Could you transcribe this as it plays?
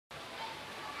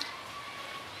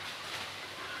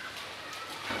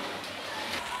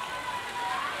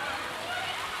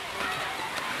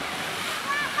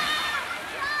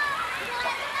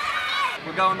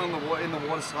We're going on in the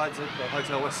water slides at the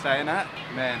hotel we're staying at.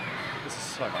 Man, this is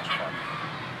so much fun.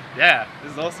 Yeah,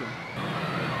 this is awesome.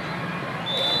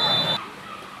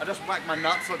 I just whacked my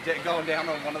nuts going down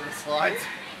on one of the slides.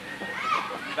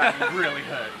 That really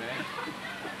hurt, man.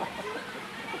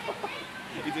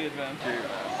 You did, man. Can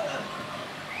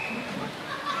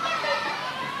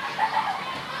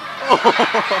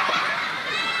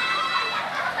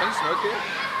you smoke it?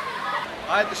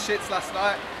 I had the shits last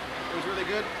night. It was really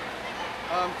good.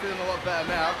 I'm feeling a lot better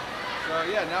now. So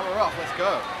yeah, now we're off. Let's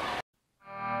go.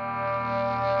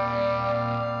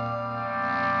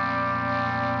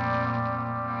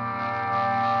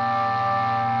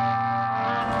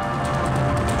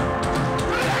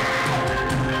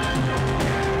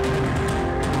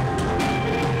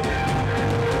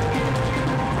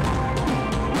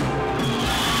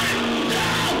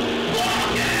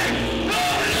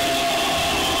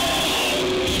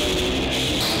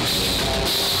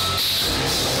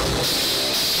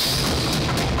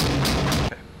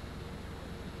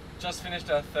 Just finished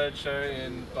our third show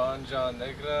in Banja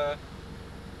Negra.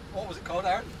 What was it called,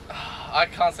 Aaron? I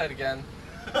can't say it again.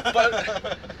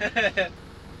 But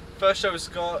first show with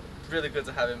Scott, really good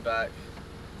to have him back.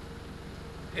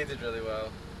 He did really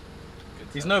well.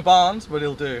 He's no Barnes, but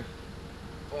he'll do.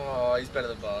 Oh, he's better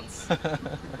than Barnes.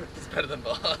 He's better than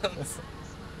Barnes.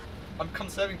 I'm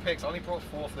conserving pics. I only brought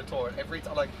 4 for the tour. And every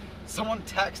time, like, someone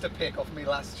taxed a pic off me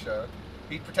last show.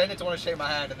 He pretended to want to shake my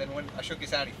hand, and then when I shook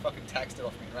his hand, he fucking taxed it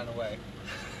off me and ran away.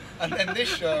 And then this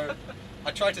show,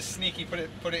 I tried to sneaky put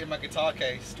it in my guitar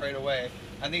case straight away,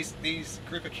 and these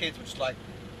group of kids were just like,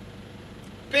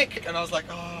 pick, and I was like,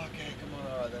 oh, okay, come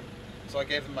on, alright then. So I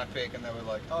gave them my pick, and they were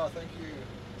like, oh, thank you.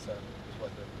 So it was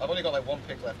worth it. I've only got like 1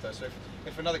 pick left though, so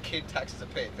if another kid taxes a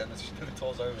pick, then the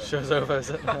tour's over. Show's over,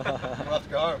 is it? We'll have to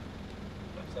go home.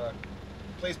 So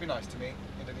please be nice to me,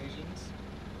 Indonesians.